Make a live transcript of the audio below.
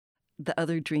the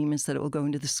other dream is that it will go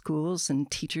into the schools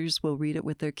and teachers will read it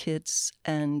with their kids,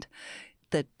 and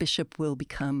that Bishop will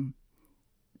become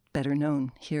better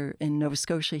known here in Nova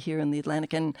Scotia, here in the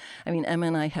Atlantic. And I mean, Emma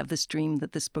and I have this dream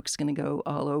that this book's going to go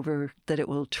all over, that it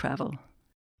will travel.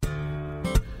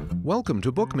 Welcome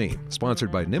to Book Me,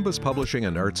 sponsored by Nimbus Publishing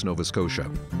and Arts Nova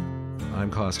Scotia. I'm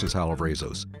Costas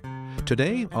Halavrazos.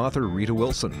 Today, author Rita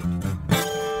Wilson.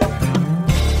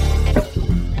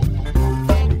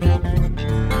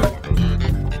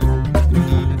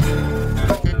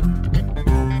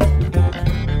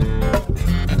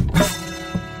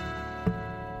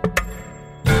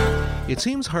 It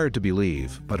seems hard to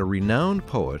believe, but a renowned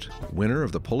poet, winner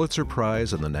of the Pulitzer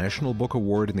Prize and the National Book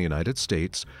Award in the United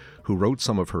States, who wrote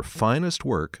some of her finest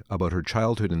work about her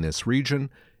childhood in this region,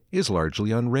 is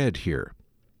largely unread here.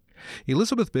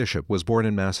 Elizabeth Bishop was born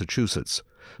in Massachusetts,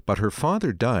 but her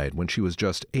father died when she was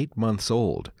just 8 months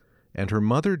old, and her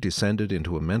mother descended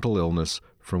into a mental illness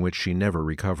from which she never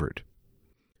recovered.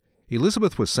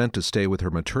 Elizabeth was sent to stay with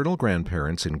her maternal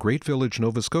grandparents in Great Village,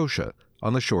 Nova Scotia,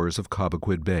 on the shores of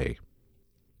Cobequid Bay.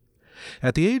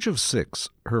 At the age of 6,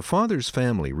 her father's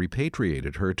family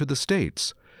repatriated her to the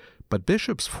States, but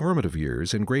Bishop's formative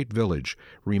years in Great Village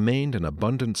remained an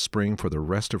abundant spring for the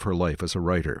rest of her life as a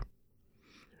writer.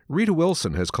 Rita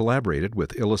Wilson has collaborated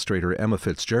with illustrator Emma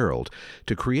Fitzgerald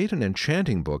to create an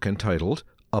enchanting book entitled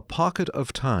A Pocket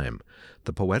of Time,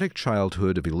 The Poetic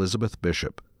Childhood of Elizabeth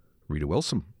Bishop. Rita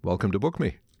Wilson, welcome to Book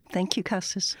Me. Thank you,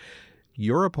 Costas.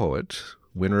 You're a poet,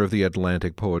 winner of the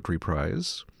Atlantic Poetry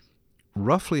Prize.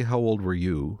 Roughly how old were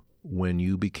you when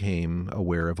you became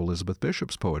aware of Elizabeth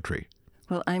Bishop's poetry?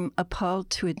 Well, I'm appalled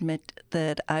to admit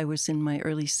that I was in my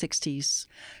early 60s.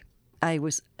 I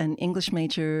was an English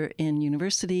major in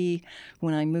university.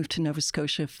 When I moved to Nova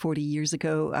Scotia 40 years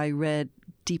ago, I read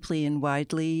deeply and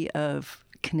widely of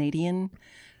Canadian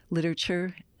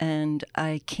literature, and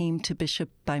I came to Bishop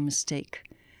by mistake.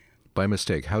 By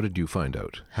mistake, how did you find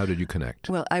out? How did you connect?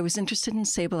 Well, I was interested in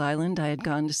Sable Island. I had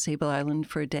gone to Sable Island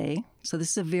for a day. So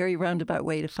this is a very roundabout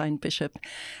way to find Bishop.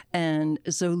 And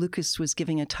Zoe Lucas was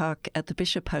giving a talk at the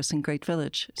Bishop House in Great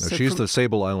Village. Now, she's the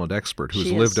Sable Island expert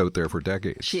who's lived out there for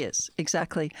decades. She is,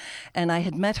 exactly. And I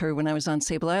had met her when I was on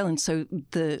Sable Island, so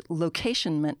the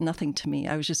location meant nothing to me.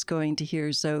 I was just going to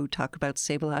hear Zoe talk about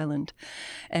Sable Island.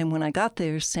 And when I got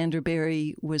there, Sandra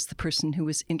Berry was the person who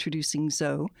was introducing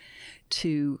Zoe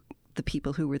to the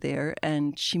people who were there,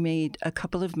 and she made a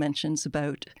couple of mentions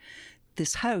about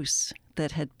this house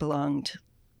that had belonged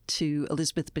to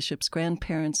Elizabeth Bishop's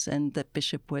grandparents and that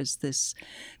Bishop was this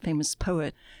famous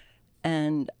poet.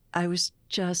 And I was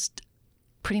just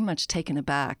pretty much taken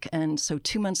aback. And so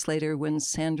 2 months later, when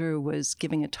Sandra was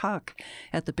giving a talk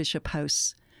at the Bishop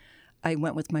House, I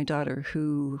went with my daughter,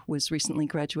 who was recently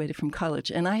graduated from college.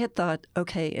 And I had thought,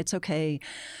 okay, it's okay.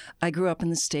 I grew up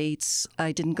in the States.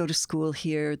 I didn't go to school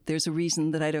here. There's a reason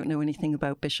that I don't know anything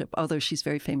about Bishop, although she's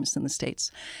very famous in the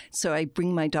States. So I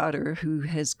bring my daughter, who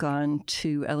has gone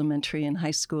to elementary and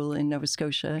high school in Nova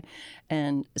Scotia,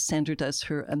 and Sandra does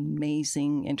her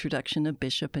amazing introduction of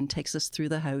Bishop and takes us through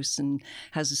the house and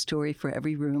has a story for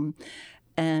every room.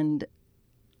 And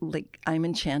I'm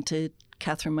enchanted.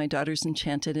 Catherine, my daughter's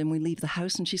enchanted, and we leave the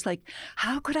house, and she's like,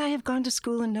 how could I have gone to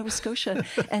school in Nova Scotia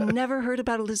and never heard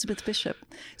about Elizabeth Bishop?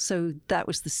 So that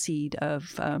was the seed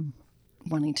of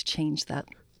wanting to change that.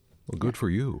 Well, good for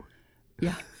you.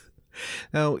 Yeah.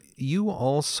 Now, you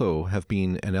also have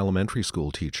been an elementary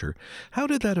school teacher. How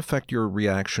did that affect your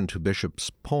reaction to Bishop's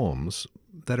poems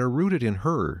that are rooted in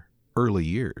her early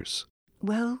years?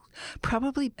 Well,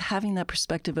 probably having that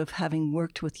perspective of having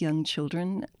worked with young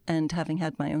children and having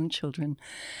had my own children,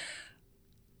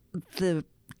 the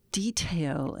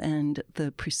detail and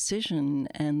the precision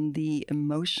and the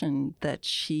emotion that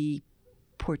she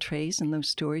portrays in those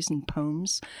stories and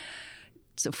poems.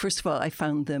 So first of all, I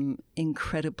found them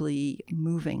incredibly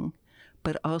moving,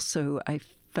 but also I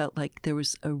felt like there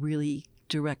was a really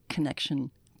direct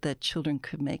connection that children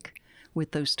could make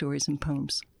with those stories and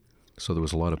poems. So there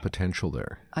was a lot of potential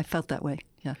there. I felt that way,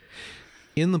 yeah.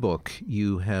 In the book,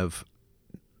 you have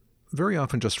very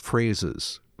often just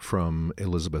phrases from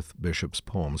Elizabeth Bishop's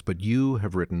poems, but you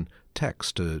have written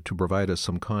text to provide us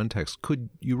some context. Could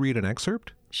you read an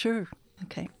excerpt? Sure.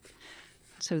 Okay.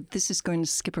 So this is going to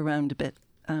skip around a bit.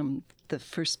 The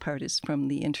first part is from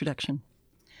the introduction.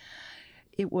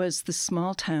 It was the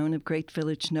small town of Great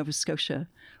Village, Nova Scotia,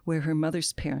 where her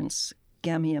mother's parents,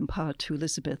 Gammy and Pa to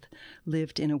Elizabeth,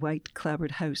 lived in a white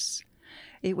clapboard house.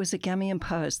 It was at Gammy and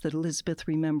Pa's that Elizabeth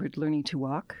remembered learning to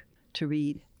walk, to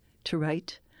read, to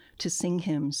write, to sing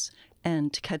hymns,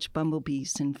 and to catch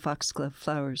bumblebees and foxglove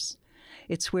flowers.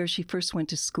 It's where she first went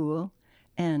to school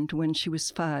And when she was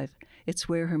 5, it's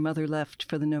where her mother left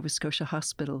for the Nova Scotia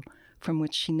hospital, from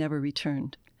which she never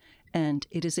returned. And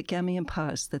it is at Gamian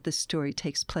Pass that this story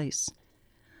takes place.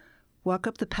 Walk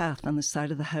up the path on the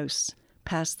side of the house,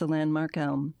 past the landmark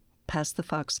elm, past the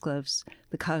foxgloves,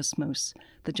 the cosmos,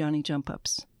 the Johnny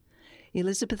Jump-Ups.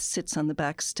 Elizabeth sits on the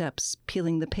back steps,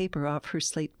 peeling the paper off her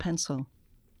slate pencil.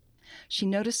 She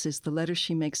notices the letters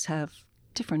she makes have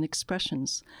different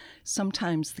expressions.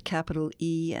 Sometimes the capital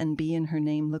E and B in her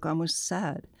name look almost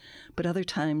sad, but other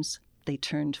times they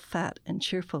turned fat and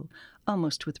cheerful,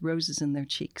 almost with roses in their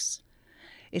cheeks.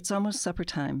 It's almost supper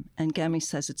time, and Gammy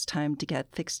says it's time to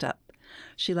get fixed up.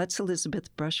 She lets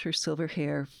Elizabeth brush her silver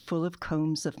hair, full of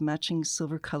combs of matching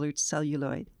silver-colored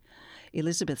celluloid.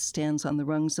 Elizabeth stands on the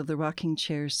rungs of the rocking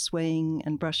chair, swaying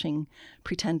and brushing,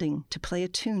 pretending to play a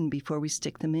tune before we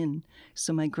stick them in,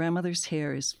 so my grandmother's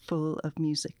hair is full of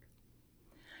music.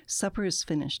 Supper is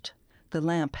finished. The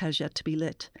lamp has yet to be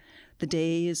lit. The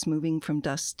day is moving from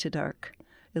dusk to dark.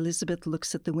 Elizabeth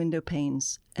looks at the window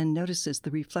panes and notices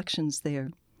the reflections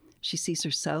there. She sees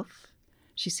herself,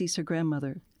 she sees her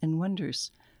grandmother, and wonders,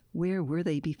 where were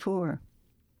they before?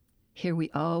 Here we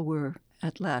all were,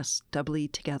 at last, doubly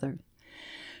together.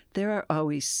 There are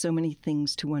always so many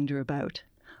things to wonder about.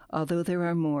 Although there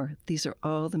are more, these are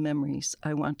all the memories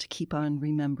I want to keep on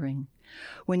remembering.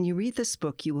 When you read this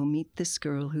book, you will meet this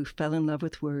girl who fell in love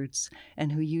with words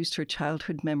and who used her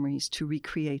childhood memories to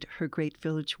recreate her great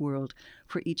village world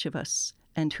for each of us,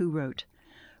 and who wrote,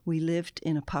 "We lived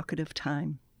in a pocket of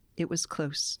time. It was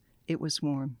close. It was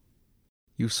warm."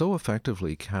 You so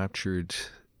effectively captured,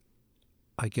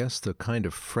 I guess, the kind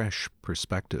of fresh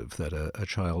perspective that a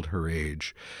child her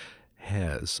age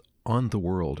has on the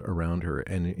world around her,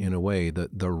 and in a way,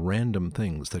 the random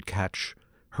things that catch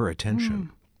her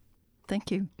attention.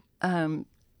 Thank you.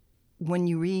 When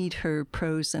you read her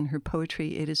prose and her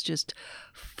poetry, it is just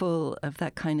full of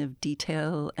that kind of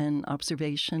detail and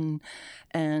observation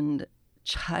and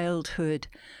childhood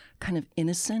kind of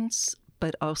innocence,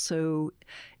 but also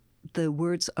the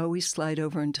words always slide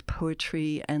over into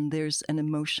poetry, and there's an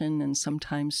emotion and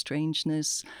sometimes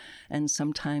strangeness and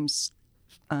sometimes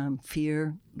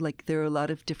fear. Like, there are a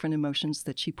lot of different emotions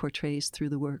that she portrays through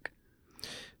the work.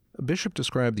 Bishop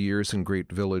described the years in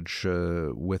Great Village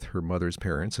with her mother's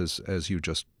parents, as you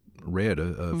just read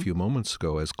a few moments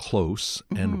ago, as close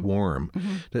and warm.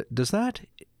 Does that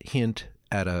hint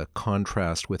at a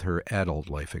contrast with her adult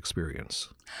life experience?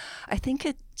 I think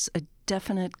it's a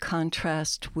definite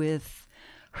contrast with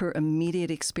her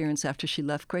immediate experience after she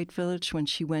left Great Village, when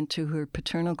she went to her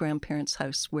paternal grandparents'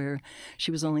 house, where she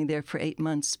was only there for 8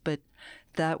 months. But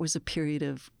that was a period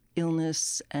of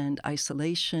illness and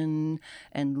isolation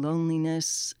and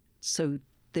loneliness. So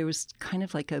there was kind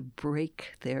of like a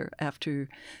break there after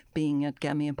being at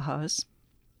Gamian Pass.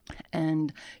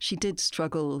 And she did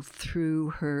struggle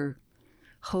through her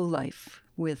whole life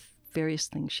with various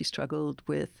things. She struggled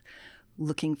with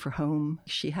looking for home.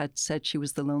 She had said she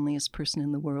was the loneliest person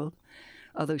in the world,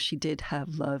 although she did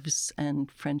have loves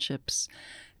and friendships.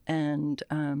 And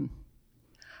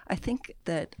I think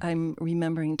that I'm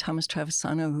remembering Thomas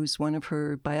Travisano, who's one of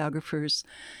her biographers.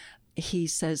 He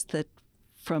says that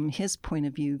from his point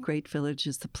of view, Great Village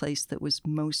is the place that was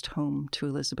most home to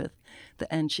Elizabeth.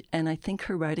 And I think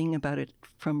her writing about it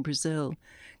from Brazil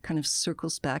kind of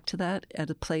circles back to that, at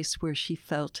a place where she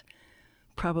felt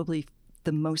probably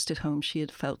the most at home she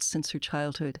had felt since her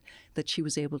childhood, that she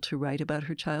was able to write about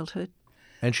her childhood.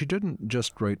 And she didn't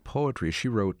just write poetry. She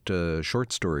wrote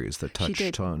short stories that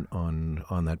touched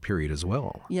on that period as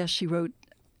well. Yes, she wrote,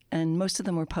 and most of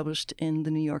them were published in The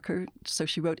New Yorker. So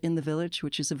she wrote In the Village,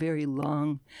 which is a very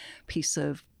long piece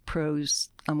of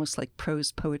prose, almost like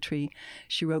prose poetry.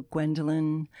 She wrote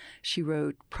Gwendolyn. She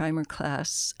wrote Primer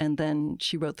Class. And then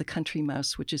she wrote The Country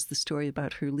Mouse, which is the story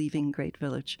about her leaving Great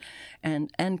Village.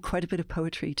 And quite a bit of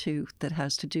poetry, too, that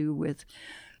has to do with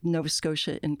Nova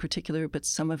Scotia in particular, but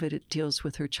some of it deals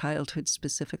with her childhood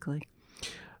specifically.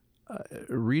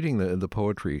 Reading the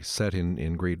poetry set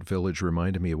in Great Village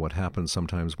reminded me of what happens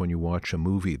sometimes when you watch a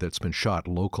movie that's been shot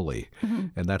locally,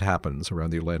 and that happens around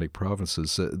the Atlantic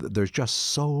provinces. There's just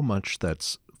so much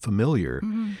that's familiar.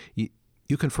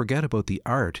 You can forget about the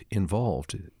art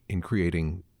involved in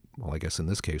creating, well, I guess in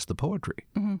this case, the poetry.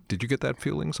 Did you get that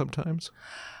feeling sometimes?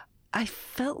 I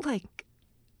felt like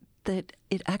that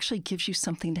it actually gives you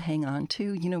something to hang on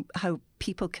to. You know how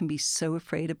people can be so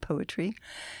afraid of poetry,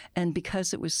 and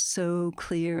because it was so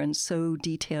clear and so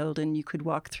detailed, and you could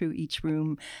walk through each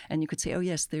room and you could say, oh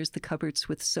yes, there's the cupboards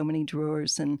with so many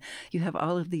drawers, and you have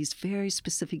all of these very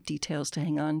specific details to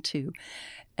hang on to.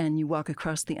 And you walk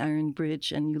across the Iron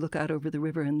Bridge and you look out over the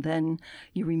river, and then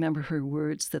you remember her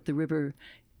words that the river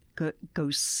go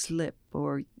slip,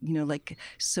 or like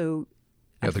so.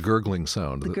 Yeah, the gurgling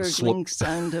sound. The gurgling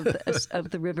sound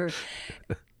of the river.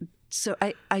 So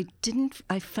I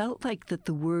felt like that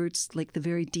the words, like the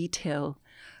very detail,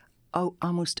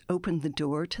 almost opened the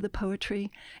door to the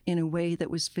poetry in a way that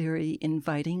was very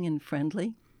inviting and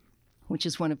friendly, which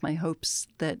is one of my hopes,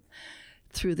 that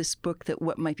through this book, that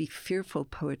what might be fearful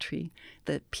poetry,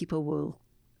 that people will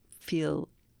feel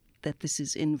that this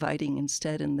is inviting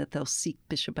instead, and that they'll seek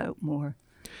Bishop out more.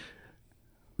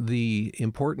 The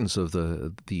importance of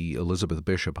the Elizabeth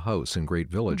Bishop House in Great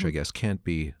Village, I guess, can't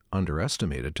be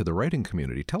underestimated to the writing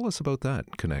community. Tell us about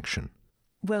that connection.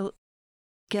 Well,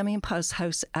 Gammy and Pa's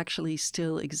house actually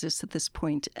still exists at this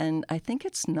point, and I think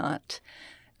it's not,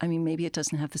 I mean, maybe it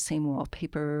doesn't have the same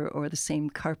wallpaper or the same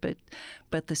carpet,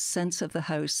 but the sense of the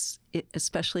house,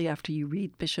 especially after you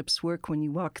read Bishop's work, when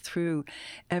you walk through,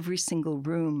 every single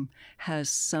room has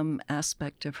some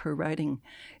aspect of her writing.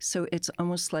 So it's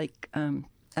almost like,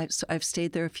 I've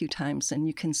stayed there a few times, and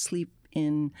you can sleep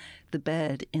in the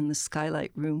bed in the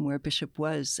skylight room where Bishop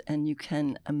was, and you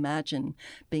can imagine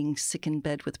being sick in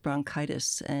bed with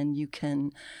bronchitis, and you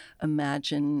can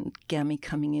imagine Gammy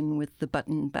coming in with the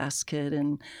button basket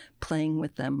and playing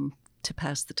with them to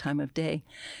pass the time of day.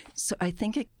 So I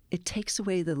think it takes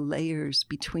away the layers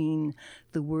between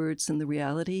the words and the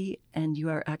reality, and you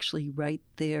are actually right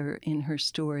there in her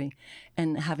story.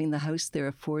 And having the house there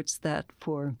affords that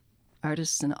for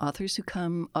artists and authors who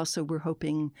come. Also, we're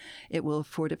hoping it will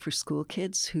afford it for school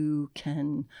kids who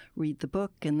can read the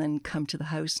book and then come to the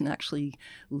house and actually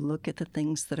look at the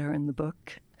things that are in the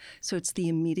book. So it's the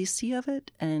immediacy of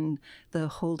it, and the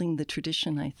holding the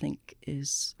tradition, I think,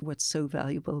 is what's so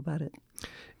valuable about it.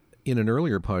 In an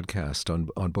earlier podcast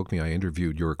on Book Me, I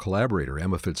interviewed your collaborator,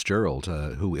 Emma Fitzgerald,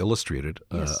 who illustrated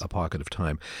A Pocket of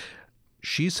Time.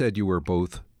 She said you were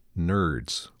both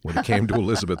nerds when it came to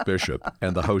Elizabeth Bishop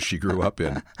and the house she grew up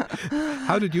in.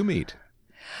 How did you meet?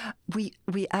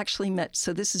 We actually met,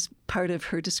 so this is part of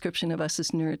her description of us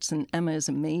as nerds, and Emma is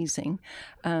amazing.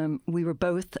 We were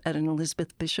both at an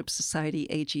Elizabeth Bishop Society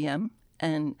AGM,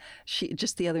 and she,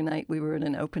 just the other night, we were at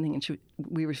an opening, and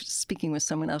we were speaking with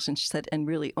someone else, and she said, and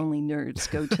really only nerds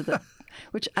go to the,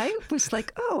 which I was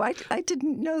like, oh, I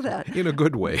didn't know that. In a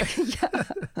good way.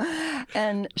 Yeah.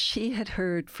 And she had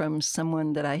heard from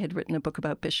someone that I had written a book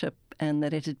about Bishop, and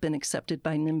that it had been accepted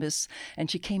by Nimbus. And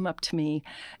she came up to me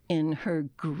in her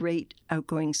great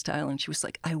outgoing style, and she was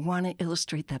like, I want to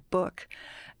illustrate that book.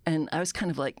 And I was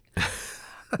kind of like,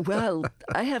 well,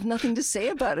 I have nothing to say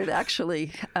about it,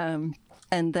 actually.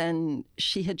 And then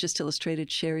she had just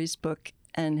illustrated Sherry's book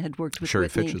and had worked with Sherry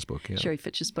Whitney. Fitch's book, yeah. Sherry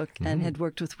Fitch's book, and had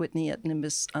worked with Whitney at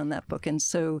Nimbus on that book. And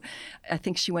so I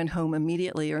think she went home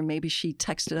immediately, or maybe she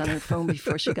texted on her phone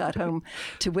before she got home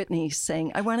to Whitney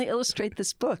saying, I want to illustrate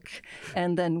this book.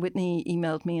 And then Whitney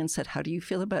emailed me and said, how do you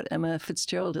feel about Emma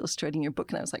Fitzgerald illustrating your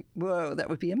book? And I was like, whoa, that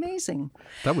would be amazing.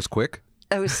 That was quick.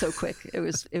 It was so quick. It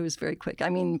was very quick. I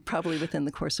mean, probably within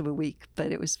the course of a week,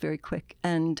 but it was very quick.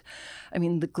 And I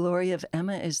mean, the glory of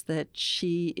Emma is that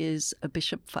she is a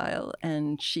Bishop-phile,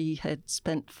 and she had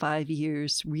spent 5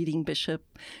 years reading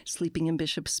Bishop, sleeping in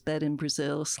Bishop's bed in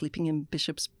Brazil, sleeping in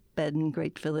Bishop's bed in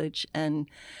Great Village. And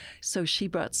so she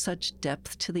brought such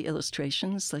depth to the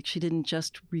illustrations. Like, she didn't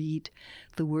just read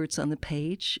the words on the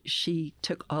page. She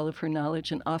took all of her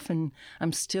knowledge, and often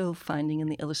I'm still finding in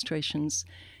the illustrations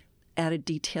added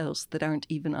details that aren't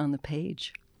even on the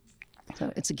page.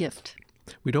 So it's a gift.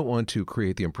 We don't want to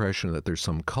create the impression that there's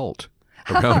some cult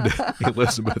around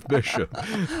Elizabeth Bishop.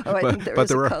 Oh, I think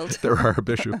there is there are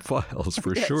Bishop-philes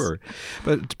for Yes. sure.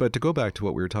 But to go back to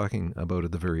what we were talking about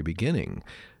at the very beginning,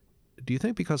 do you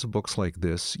think because of books like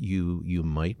this, you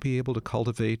might be able to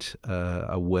cultivate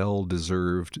a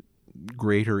well-deserved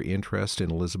greater interest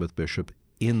in Elizabeth Bishop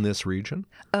in this region?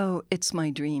 Oh, it's my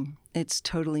dream. It's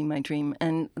totally my dream.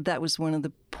 And that was one of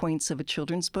the points of a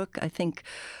children's book, I think,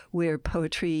 where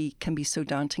poetry can be so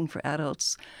daunting for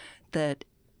adults, that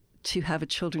to have a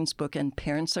children's book, and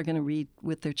parents are going to read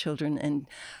with their children, and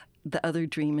the other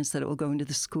dream is that it will go into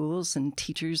the schools and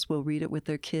teachers will read it with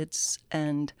their kids,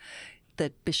 and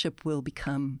that Bishop will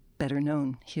become better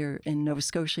known here in Nova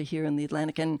Scotia, here in the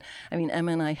Atlantic. And I mean,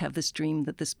 Emma and I have this dream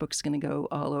that this book's going to go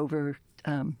all over,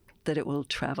 that it will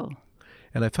travel.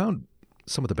 And I found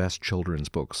some of the best children's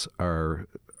books are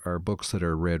books that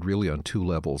are read really on two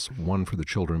levels, one for the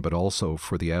children, but also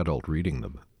for the adult reading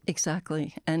them.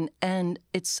 Exactly. And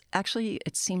it's actually,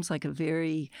 it seems like a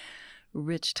very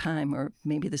rich time, or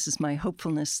maybe this is my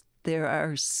hopefulness. There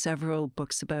are several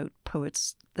books about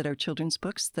poets that are children's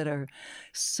books that are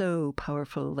so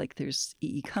powerful. Like there's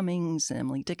E.E. Cummings,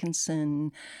 Emily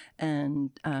Dickinson,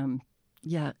 and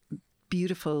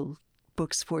beautiful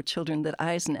books for children that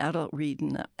I, as an adult, read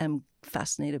and am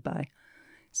fascinated by.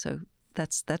 So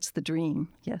that's the dream,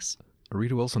 yes.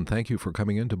 Rita Wilson, thank you for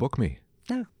coming in to Book Me.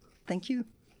 No, thank you.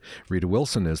 Rita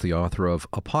Wilson is the author of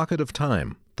A Pocket of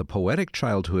Time, The Poetic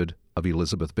Childhood of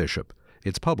Elizabeth Bishop.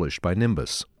 It's published by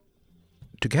Nimbus.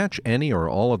 To catch any or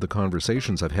all of the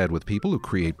conversations I've had with people who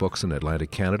create books in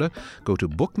Atlantic Canada, go to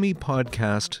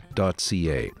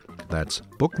bookmepodcast.ca. That's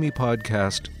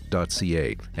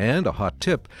bookmepodcast.ca. And a hot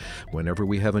tip, whenever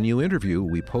we have a new interview,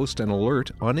 we post an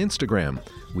alert on Instagram.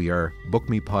 We are Book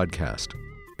Me Podcast.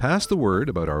 Pass the word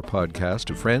about our podcast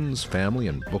to friends, family,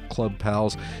 and book club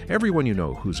pals, everyone you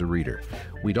know who's a reader.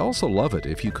 We'd also love it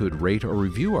if you could rate or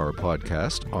review our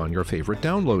podcast on your favorite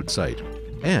download site.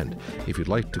 And if you'd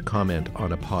like to comment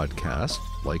on a podcast,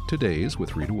 like today's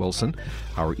with Rita Wilson,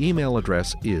 our email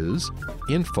address is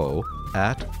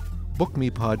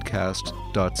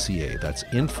info@bookmepodcast.ca. That's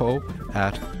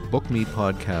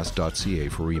info@bookmepodcast.ca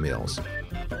for emails.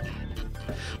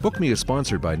 Book Me is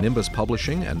sponsored by Nimbus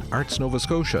Publishing and Arts Nova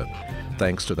Scotia.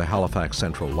 Thanks to the Halifax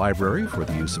Central Library for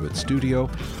the use of its studio.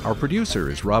 Our producer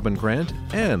is Robin Grant,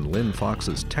 and Lynn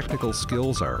Fox's technical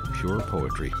skills are pure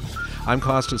poetry. I'm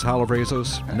Costas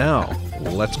Halavrezos. Now,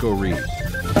 let's go read.